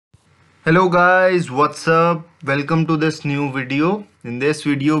Hello guys, what's up? Welcome to this new video. In this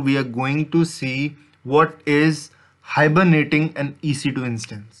video, we are going to see what is hibernating an EC2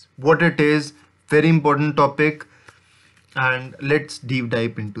 instance. What it is, very important topic, and let's deep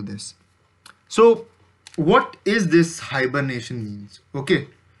dive into this. So, what is this hibernation means? Okay,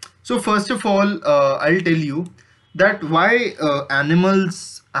 so first of all, I'll tell you that why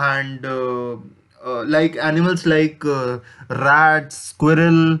animals and animals like rats,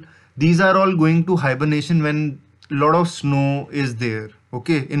 squirrel, these are all going to hibernation when lot of snow is there.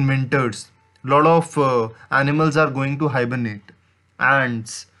 Okay, in winters, lot of animals are going to hibernate.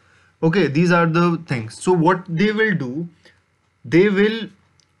 Ants. Okay, these are the things. So what they will do, they will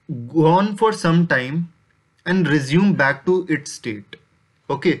go on for some time and resume back to its state.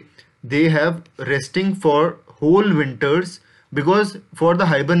 Okay, they have resting for whole winters because for the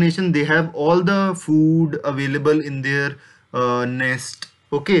hibernation they have all the food available in their nest.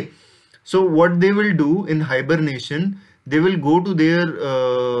 Okay, so what they will do in hibernation, they will go to their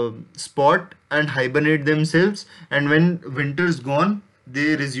spot and hibernate themselves, and when winter's gone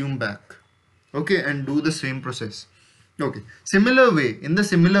they resume back. Okay, and do the same process. Okay, in the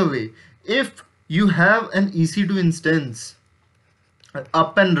similar way, if you have an EC2 instance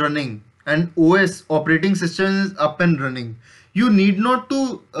up and running and OS operating system is up and running, you need not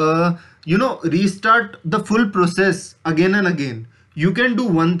to restart the full process again and again. You can do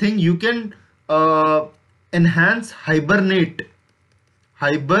one thing. You can enhance hibernate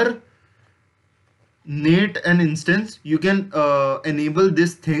an instance. You can enable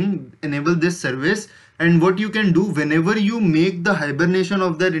this service, and what you can do, whenever you make the hibernation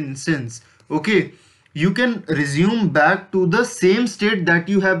of that instance, okay, you can resume back to the same state that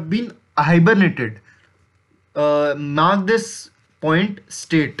you have been hibernated. Mark this point,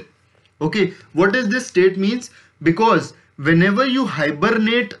 state. Okay, what is this state means? Because whenever you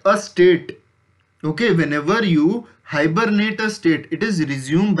hibernate a state, okay, whenever you hibernate a state, it is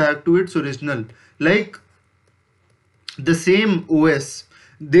resumed back to its original, like the same OS.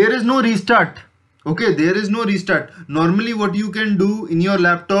 There is no restart. Okay, there is no restart. Normally what you can do in your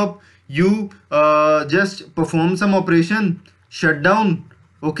laptop, you just perform some operation, shut down,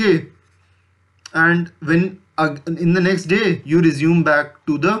 okay, and when in the next day you resume back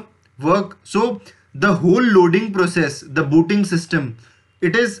to the work. So the whole loading process, the booting system,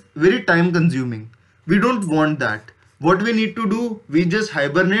 it is very time consuming. We don't want that. What we need to do, we just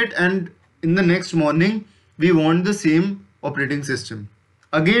hibernate, and in the next morning we want the same operating system.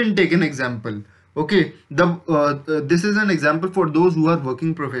 Again, take an example. Okay, this is an example for those who are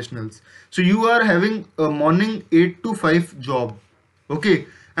working professionals. So you are having a morning 8 to 5 job, okay,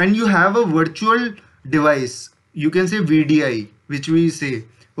 and you have a virtual device, you can say VDI, which we say.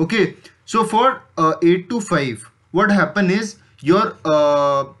 Okay, so for 8 to 5, what happen is your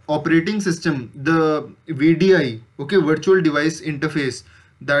operating system, the VDI, okay, virtual device interface,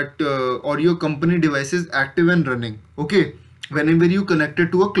 that or your company device is active and running. Okay, whenever you connect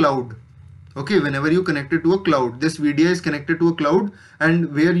it to a cloud. Okay, whenever you connect it to a cloud, this VDI is connected to a cloud,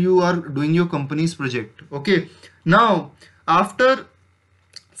 and where you are doing your company's project. Okay, now after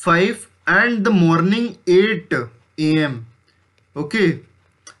 5 and the morning 8 a.m. okay,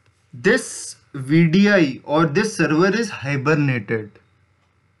 this VDI or this server is hibernated.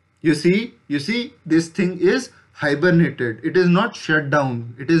 You see, this thing is hibernated. It is not shut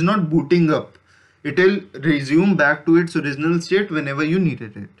down. It is not booting up. It will resume back to its original state whenever you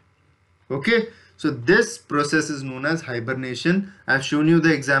needed it. Okay, so this process is known as hibernation. I've shown you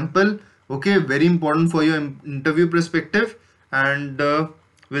the example. Okay, very important for your interview perspective, and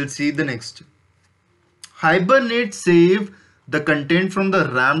we'll see the next. Hibernate save the content from the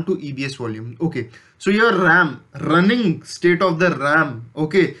RAM to EBS volume. Okay, so your RAM, running state of the RAM,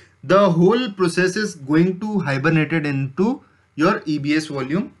 okay, the whole process is going to hibernate it into your EBS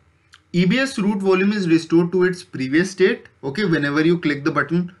volume. EBS root volume is restored to its previous state. Okay, whenever you click the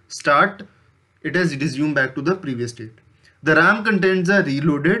button start, it has resumed back to the previous state. The RAM contents are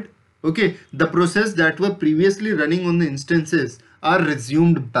reloaded. Okay, the process that were previously running on the instances are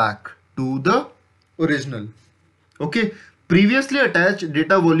resumed back to the original. Okay, previously attached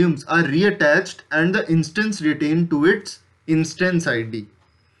data volumes are reattached and the instance retained to its instance ID.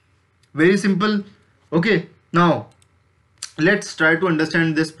 Very simple. Okay, now let's try to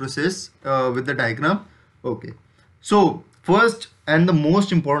understand this process with the diagram. Okay, so first and the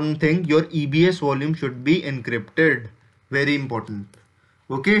most important thing, your EBS volume should be encrypted. Very important.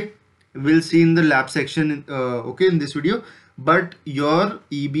 Okay, we'll see in the lab section okay, in this video, but your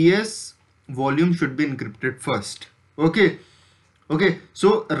EBS volume should be encrypted first. Okay,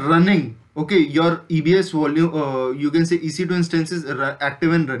 so running, okay, your EBS volume, you can say EC2 instance is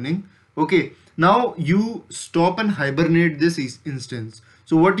active and running. Okay, now you stop and hibernate this instance.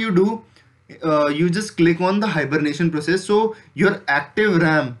 So what you do, you just click on the hibernation process. So your active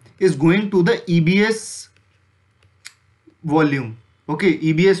RAM is going to the EBS volume. Okay,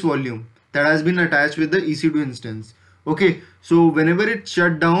 EBS volume that has been attached with the EC2 instance. Okay, so whenever it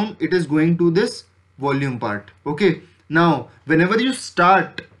shut down, it is going to this volume part. Okay, now whenever you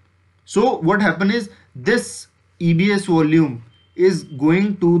start, so what happen is this EBS volume is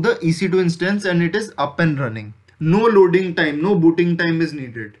going to the EC2 instance and it is up and running. No loading time, no booting time is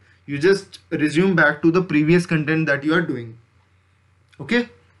needed. You just resume back to the previous content that you are doing. Okay,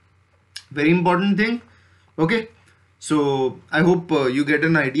 very important thing. Okay, so I hope you get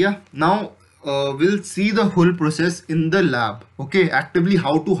an idea. Now we'll see the whole process in the lab. Okay, actively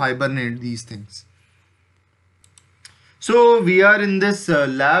how to hibernate these things. So we are in this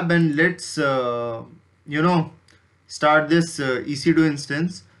lab, and let's start this EC2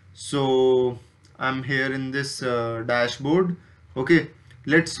 instance. So I'm here in this dashboard. Okay,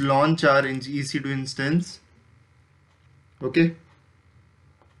 let's launch our EC2 instance. Okay,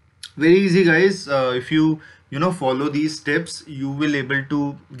 very easy guys. If you follow these steps, you will able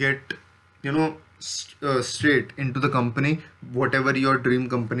to get straight into the company, whatever your dream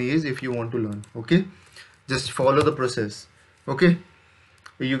company is. If you want to learn, okay, just follow the process. Okay,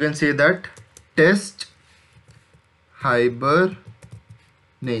 you can say that test hibernate.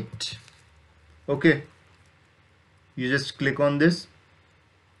 Okay, you just click on this.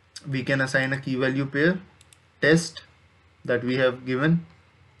 We can assign a key value pair test that we have given.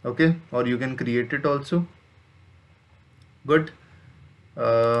 Okay, or you can create it also. Good.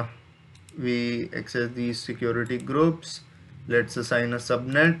 We access these security groups. Let's assign a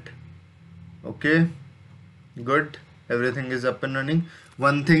subnet. Okay, good. Everything is up and running.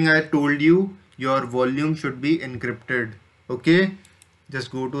 One thing I told you, your volume should be encrypted. Okay,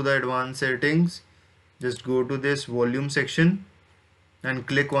 just go to the advanced settings, just go to this volume section and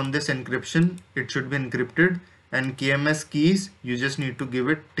click on this encryption. It should be encrypted, and KMS keys, you just need to give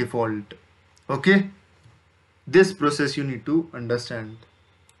it default. Okay, this process you need to understand.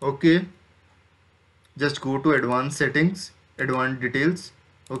 Okay, just go to advanced settings, advanced details.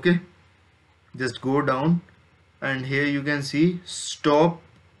 Okay, just go down, and here you can see stop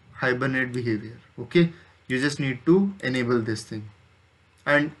hibernate behavior. Okay, you just need to enable this thing,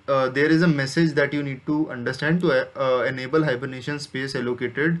 and there is a message that you need to understand to enable hibernation space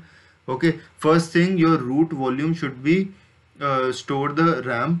allocated. Okay, first thing, your root volume should be store the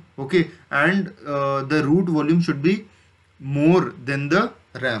RAM. Okay, and the root volume should be more than the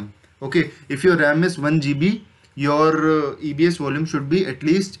RAM. Okay, if your RAM is 1 GB, your EBS volume should be at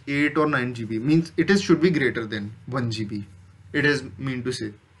least 8 or 9 GB, means it is should be greater than 1 GB, it is mean to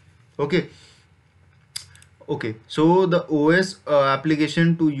say. Okay, okay, so the OS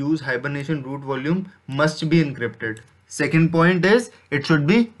application to use hibernation root volume must be encrypted. Second point is it should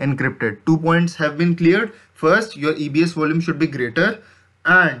be encrypted. 2 points have been cleared. First, your EBS volume should be greater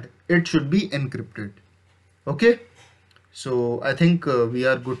and it should be encrypted. Okay, so I think we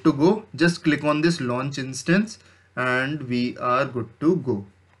are good to go. Just click on this launch instance and we are good to go.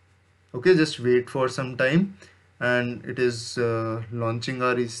 Okay, just wait for some time, and it is launching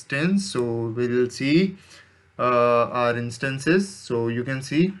our instance. So we'll see our instances. So you can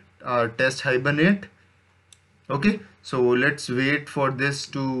see our test hibernate. Okay, so let's wait for this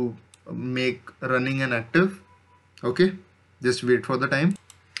to make running and active. Okay, just wait for the time.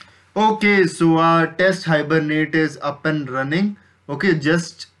 Okay, so our test hibernate is up and running. Okay,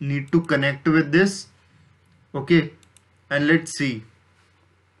 just need to connect with this. Okay, and let's see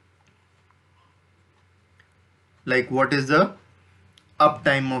like what is the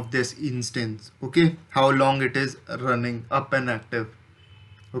uptime of this instance. Okay, how long it is running up and active.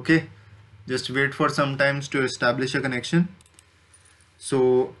 Okay, just wait for some times to establish a connection.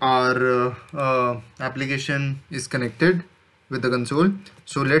 So our application is connected with the console.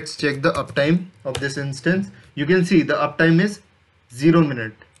 So let's check the uptime of this instance. You can see the uptime is 0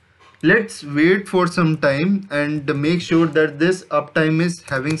 minute. Let's wait for some time and make sure that this uptime is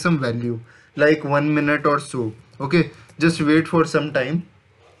having some value like 1 minute or so. Okay, just wait for some time.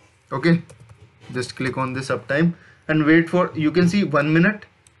 Okay, just click on this uptime and wait for, you can see 1 minute.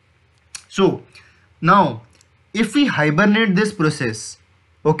 So now if we hibernate this process,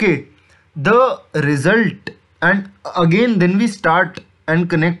 okay, the result, and again then we start and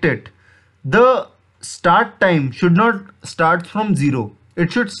connect it, the start time should not start from 0,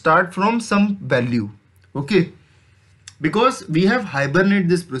 it should start from some value. Okay, because we have hibernate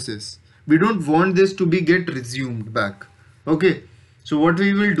this process, we don't want this to be get resumed back. Okay, so what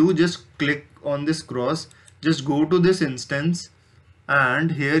we will do, just click on this cross, just go to this instance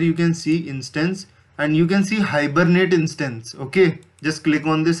and here you can see instance, and you can see Hibernate instance. Okay, just click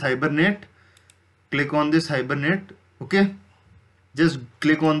on this Hibernate, click on this Hibernate. Okay, just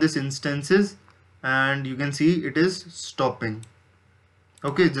click on this instances and you can see it is stopping.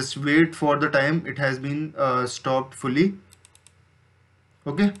 Okay, just wait for the time it has been stopped fully.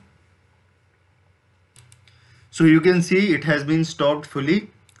 Okay, so you can see it has been stopped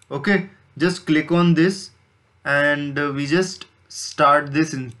fully. Okay, just click on this and we just start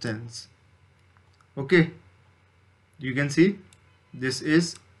this instance. Okay, you can see this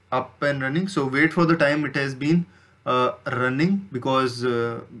is up and running. So wait for the time it has been running, because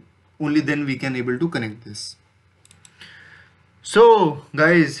only then we can able to connect this. So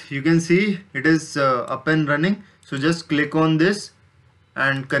guys, you can see it is up and running. So just click on this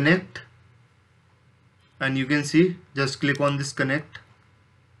and connect, and you can see just click on this connect.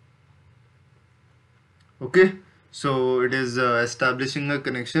 Okay, so it is establishing a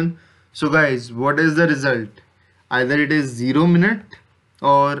connection. So guys, what is the result? Either it is 0 minute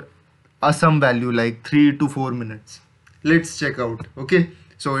or some value like 3 to 4 minutes. Let's check out. Okay,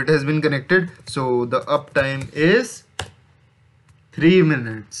 so it has been connected. So the uptime is 3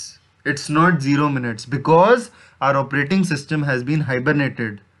 minutes. It's not 0 minutes because our operating system has been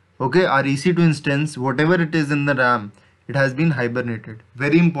hibernated. Okay, our EC2 instance, whatever it is in the RAM, it has been hibernated.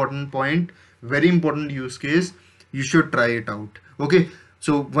 Very important point, very important use case. You should try it out. Okay,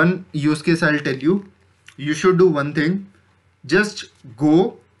 so one use case I'll tell you. You should do one thing. Just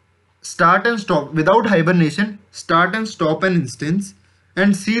go start and stop without hibernation, start and stop an instance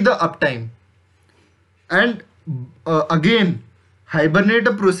and see the uptime, and again hibernate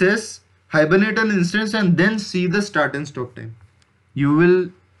a process, hibernate an instance, and then see the start and stop time. You will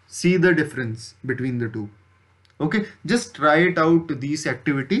see the difference between the two. Okay, just try it out, these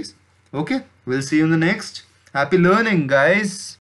activities. Okay, we'll see you in the next. Happy learning, guys.